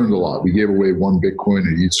 And I learned a lot. We gave away 1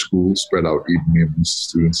 Bitcoin at each school, spread out evenly among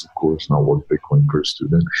students, of course, not 1 Bitcoin per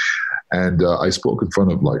student. And I spoke in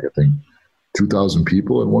front of I think 2,000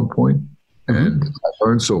 people at one point. And I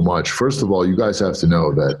learned so much. First of all, you guys have to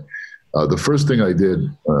know that the first thing I did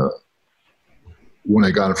when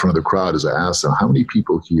I got in front of the crowd is I asked them, how many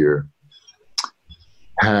people here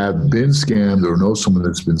have been scammed or know someone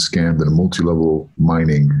that's been scammed in a multi-level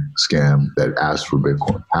mining scam that asked for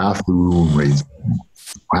Bitcoin? Half the room raised,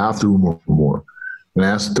 half the room or more. And I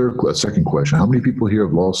asked a second question, how many people here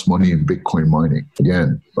have lost money in Bitcoin mining?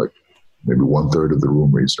 Again, maybe 1/3 of the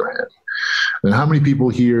room raised their hand. And how many people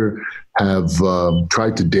here have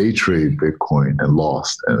tried to day trade Bitcoin and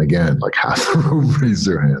lost? And again, half the room raised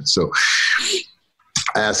their hand. So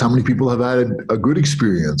I asked how many people have had a good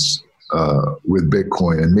experience with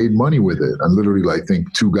Bitcoin and made money with it. And literally, I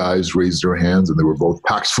think 2 guys raised their hands and they were both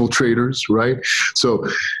Paxful traders, right? So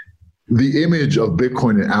the image of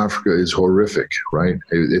Bitcoin in Africa is horrific, right?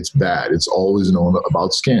 It's bad. It's always known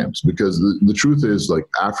about scams because the truth is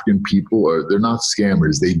African people they're not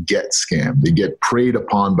scammers. They get scammed. They get preyed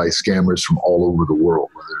upon by scammers from all over the world,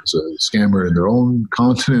 whether it's a scammer in their own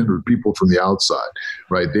continent or people from the outside,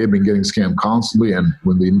 right? They've been getting scammed constantly. And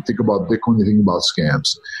when they think about Bitcoin, they think about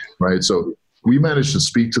scams, right? So we managed to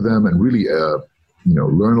speak to them and really,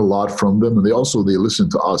 learn a lot from them. And they listen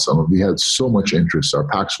to us. We had so much interest. Our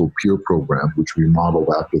Paxful Peer program, which we modeled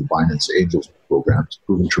after the Binance Angels program, has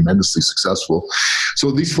proven tremendously successful.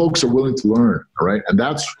 So these folks are willing to learn, right? And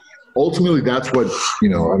that's what,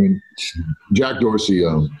 Jack Dorsey,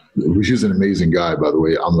 he's an amazing guy, by the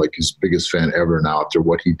way. I'm his biggest fan ever now after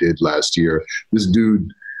what he did last year. This dude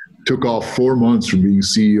took off 4 months from being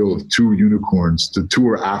CEO of 2 unicorns to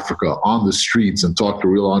tour Africa on the streets and talk to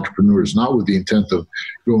real entrepreneurs, not with the intent of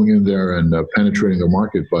going in there and penetrating the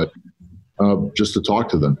market, but just to talk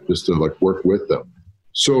to them, just to work with them.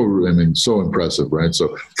 So impressive, right?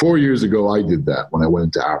 So 4 years ago, I did that when I went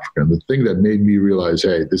into Africa. And the thing that made me realize,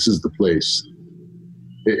 hey, this is the place.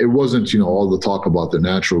 It wasn't, all the talk about the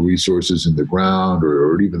natural resources in the ground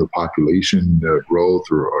or even the population growth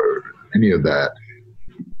or any of that.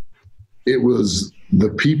 It was the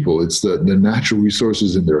people. It's the natural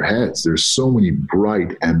resources in their heads. There's so many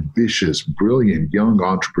bright, ambitious, brilliant young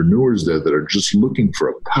entrepreneurs there that are just looking for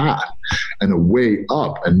a path and a way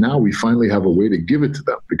up. And now we finally have a way to give it to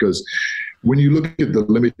them. Because when you look at the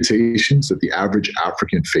limitations that the average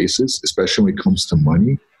African faces, especially when it comes to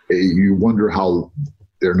money, you wonder how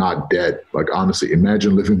they're not dead. Honestly,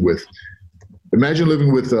 imagine living with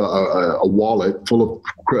a wallet full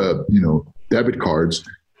of debit cards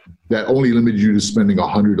that only limited you to spending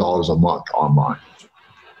 $100 a month online.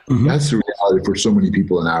 That's the reality for so many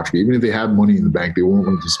people in Africa. Even if they have money in the bank, they won't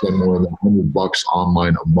want to spend more than $100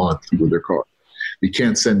 online a month with their card. They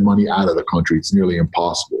can't send money out of the country. It's nearly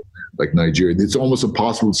impossible. Like Nigeria, it's almost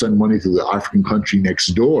impossible to send money to the African country next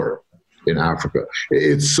door in Africa.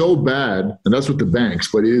 It's so bad, and that's with the banks,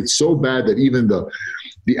 but it's so bad that even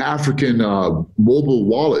the African mobile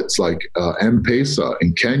wallets like M-Pesa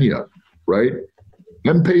in Kenya, right?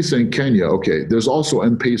 M-Pesa in Kenya, okay, there's also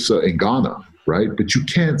M-Pesa in Ghana, right? But you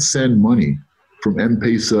can't send money from an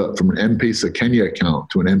M-Pesa Kenya account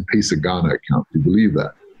to an M-Pesa Ghana account. Do you believe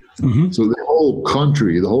that? So the whole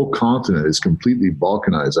country, the whole continent is completely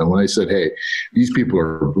balkanized. And when I said, hey, these people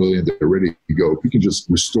are brilliant, they're ready to go, if we can just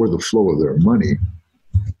restore the flow of their money,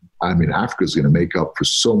 I mean, Africa's going to make up for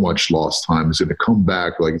so much lost time. It's going to come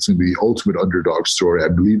back like it's going to be the ultimate underdog story. I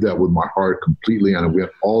believe that with my heart completely, and we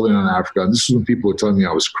went all in on Africa. And this is when people were telling me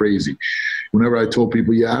I was crazy. Whenever I told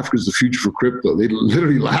people, yeah, Africa's the future for crypto, they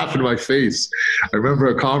literally laugh in my face. I remember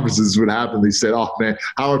at conferences would happen. They said, oh, man,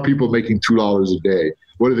 how are people making $2 a day?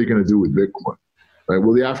 What are they going to do with Bitcoin? Right?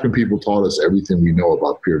 Well, the African people taught us everything we know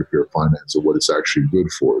about peer-to-peer finance and what it's actually good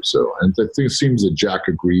for. So, and I think it seems that Jack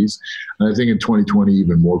agrees. And I think in 2020,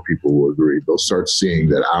 even more people will agree. They'll start seeing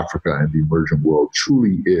that Africa and the emerging world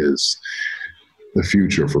truly is the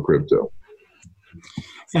future for crypto.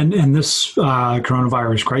 And this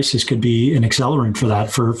coronavirus crisis could be an accelerant for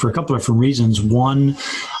that for a couple of different reasons. One,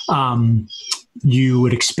 you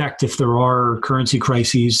would expect if there are currency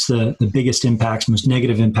crises, the biggest impacts, most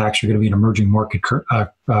negative impacts are going to be in emerging market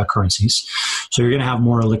currencies. So you're going to have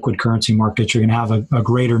more liquid currency markets. You're going to have a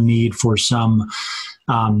greater need for some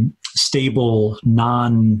stable,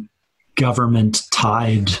 non-government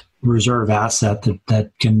tied reserve asset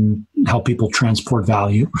that can help people transport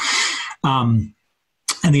value.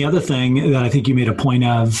 And the other thing that I think you made a point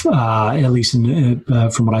of, at least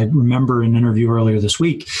from what I remember in an interview earlier this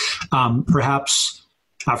week, perhaps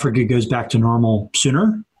Africa goes back to normal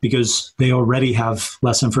sooner because they already have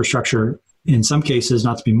less infrastructure in some cases,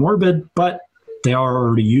 not to be morbid, but they are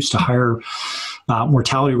already used to higher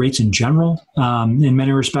mortality rates in general in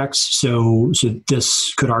many respects. So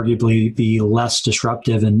this could arguably be less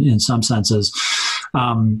disruptive in some senses.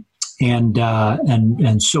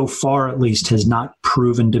 And so far, at least, has not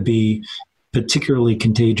proven to be particularly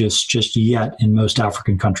contagious just yet in most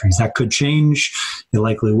African countries. That could change; it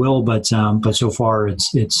likely will, but so far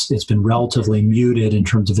it's been relatively muted in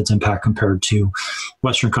terms of its impact compared to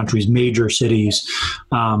Western countries, major cities,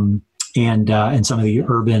 and some of the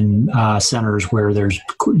urban centers where there's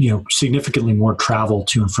significantly more travel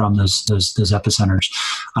to and from those epicenters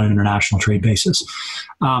on an international trade basis.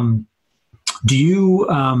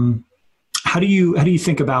 How do you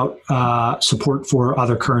think about support for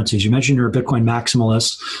other currencies? You mentioned you're a Bitcoin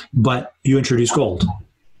maximalist, but you introduced gold.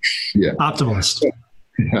 Yeah. Optimalist.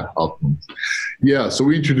 Yeah, optimalist. Yeah, so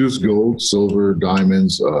we introduced gold, silver,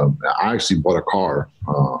 diamonds. I actually bought a car,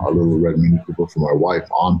 a little red Mini Cooper for my wife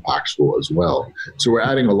on Paxful as well. So we're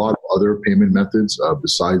adding a lot of other payment methods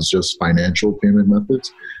besides just financial payment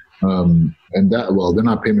methods. And that, well, they're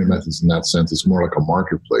not payment methods in that sense. It's more like a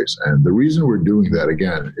marketplace. And the reason we're doing that,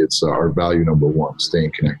 again, it's our value number one,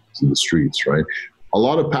 staying connected to the streets, right? A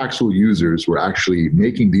lot of Paxful users were actually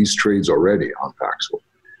making these trades already on Paxful.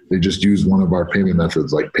 They just used one of our payment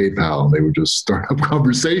methods like PayPal, and they would just start up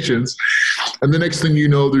conversations. And the next thing you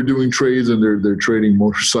know, they're doing trades and they're trading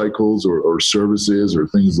motorcycles or services or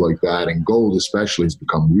things like that. And gold especially has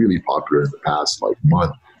become really popular in the past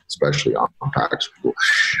month, especially on Paxful.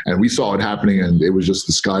 And we saw it happening, and it was just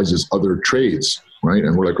disguised as other trades, right?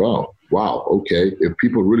 And we're like, oh, wow, okay. If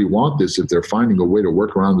people really want this, if they're finding a way to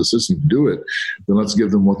work around the system to do it, then let's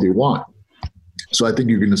give them what they want. So I think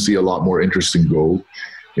you're going to see a lot more interest in gold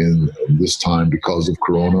in this time because of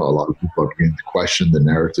Corona. A lot of people are beginning to question the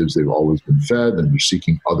narratives they've always been fed, and they're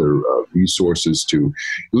seeking other resources to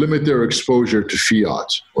limit their exposure to fiat,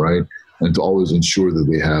 right? And to always ensure that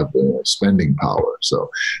they have spending power. So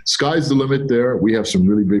sky's the limit there. We have some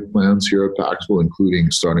really big plans here at Paxful, including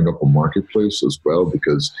starting up a marketplace as well,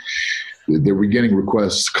 because we're getting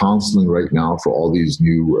requests constantly right now for all these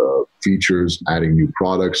new features, adding new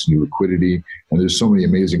products, new liquidity. And there's so many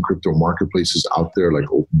amazing crypto marketplaces out there like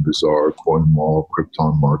OpenBazaar, CoinMall,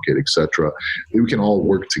 Krypton Market, etc. We can all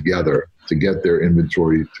work together to get their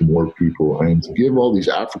inventory to more people and to give all these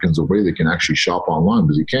Africans a way they can actually shop online,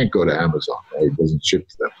 because you can't go to Amazon, right? It doesn't ship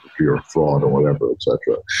to them if you're a fraud or whatever,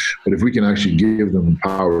 etc. But if we can actually give them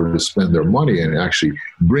power to spend their money and actually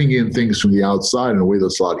bring in things from the outside in a way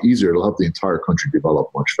that's a lot easier, it'll help the entire country develop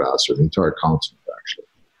much faster, the entire continent actually.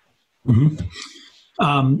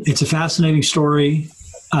 Mm-hmm. It's a fascinating story.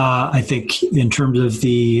 I think in terms of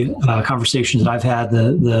the conversations that I've had,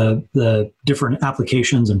 the different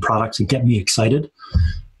applications and products that get me excited,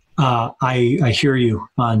 I hear you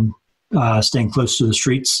on staying close to the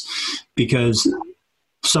streets, because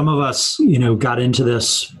some of us, got into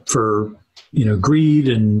this for, greed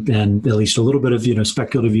and at least a little bit of,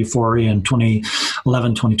 speculative euphoria in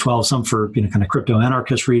 2011, 2012, some for, kind of crypto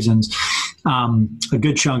anarchist reasons, a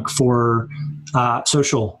good chunk for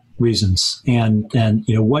social reasons. And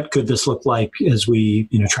what could this look like as we,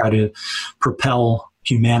 try to propel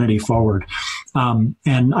humanity forward?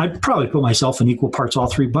 And I'd probably put myself in equal parts all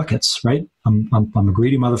three buckets, right? I'm a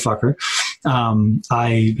greedy motherfucker.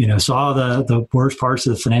 I saw the worst parts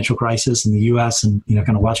of the financial crisis in the U.S. and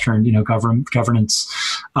kind of Western governance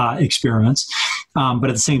experiments. But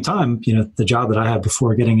at the same time, the job that I had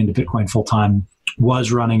before getting into Bitcoin full time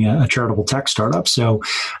was running a charitable tech startup. So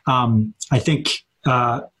I think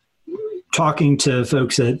talking to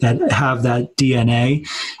folks that have that DNA,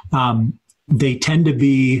 they tend to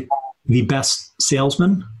be the best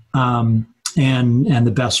salesmen and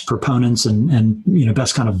the best proponents and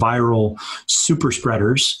best kind of viral super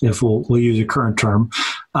spreaders, if we'll use a current term,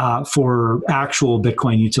 for actual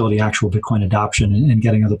Bitcoin utility, actual Bitcoin adoption, and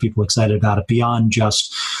getting other people excited about it beyond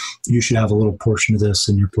just you should have a little portion of this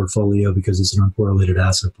in your portfolio because it's an uncorrelated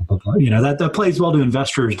asset. Blah, blah, blah. That plays well to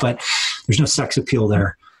investors, but sex appeal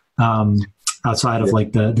there outside of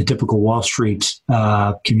like the typical Wall Street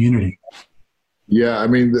community. Yeah, I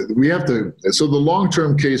mean, we have to. So the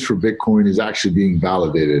long-term case for Bitcoin is actually being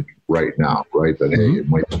validated right now, right? That hey, it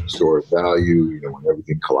might restore value, when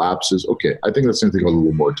everything collapses. Okay, I think that's going to take a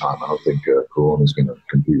little more time. I don't think Corona is going to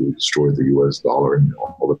completely destroy the U.S. dollar, and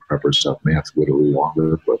all the prepper stuff may have to wait a little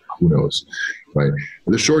longer, but who knows, right?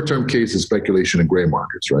 The short-term case is speculation in gray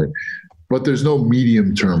markets, right? But there's no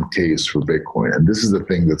medium-term case for Bitcoin, and this is the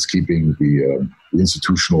thing that's keeping the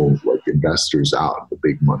institutional investors out, the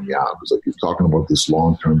big money out. It's like you're talking about this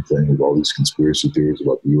long-term thing with all these conspiracy theories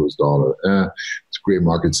about the U.S. dollar. It's gray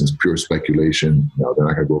markets and it's pure speculation. No, they're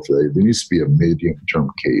not going to go for that. There needs to be a medium-term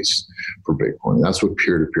case for Bitcoin. That's what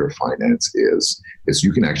peer-to-peer finance is. Is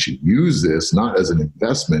you can actually use this not as an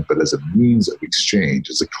investment, but as a means of exchange,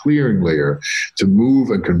 as a clearing layer to move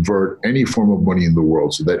and convert any form of money in the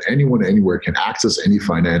world so that anyone anywhere can access any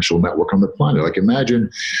financial network on the planet. Like imagine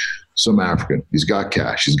some African, he's got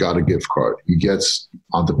cash, he's got a gift card, he gets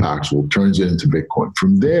onto Paxful, turns it into Bitcoin.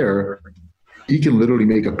 From there, he can literally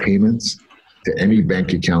make a payment to any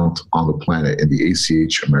bank account on the planet in the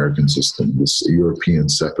ACH American system, this European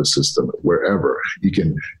SEPA system, wherever. You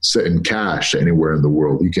can set in cash anywhere in the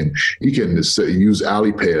world. You can use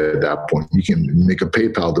Alipay at that point. You can make a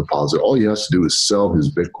PayPal deposit. All he has to do is sell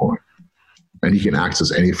his Bitcoin, and he can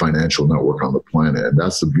access any financial network on the planet. And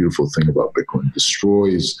that's the beautiful thing about Bitcoin. It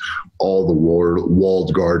destroys all the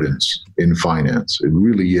walled gardens in finance. It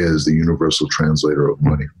really is the universal translator of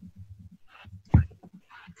money.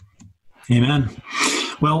 Amen.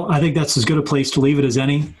 Well, I think that's as good a place to leave it as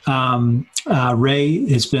any. Ray,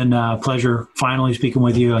 it's been a pleasure finally speaking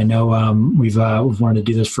with you. I know we've wanted to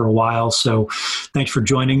do this for a while, so thanks for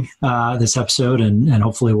joining this episode, and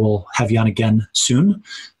hopefully we'll have you on again soon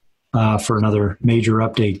for another major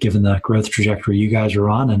update, given the growth trajectory you guys are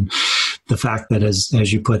on, and the fact that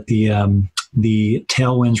as you put the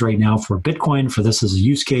tailwinds right now for Bitcoin, for this as a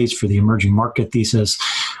use case, for the emerging market thesis,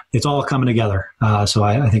 it's all coming together. So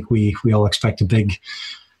I think we all expect a big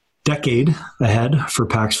decade ahead for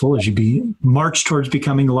Paxful as you march towards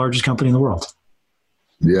becoming the largest company in the world.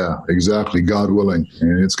 Yeah, exactly. God willing.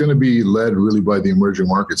 And it's going to be led really by the emerging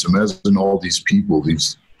markets. Imagine all these people,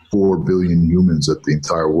 these 4 billion humans that the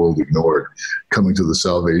entire world ignored, coming to the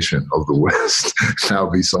salvation of the West. That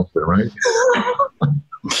would be something, right?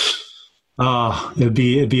 It'd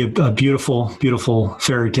be a beautiful, beautiful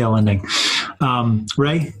fairy tale ending.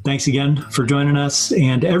 Ray, thanks again for joining us,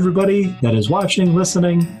 and everybody that is watching,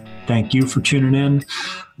 listening, thank you for tuning in.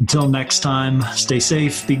 Until next time, stay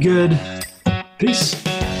safe, be good. Peace.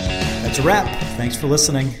 That's a wrap. Thanks for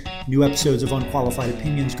listening. New episodes of Unqualified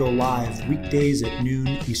Opinions go live weekdays at noon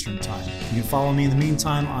Eastern Time. You can follow me in the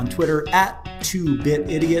meantime on Twitter at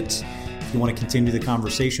 2BitIdiot if you want to continue the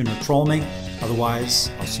conversation or troll me.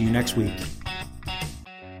 Otherwise, I'll see you next week.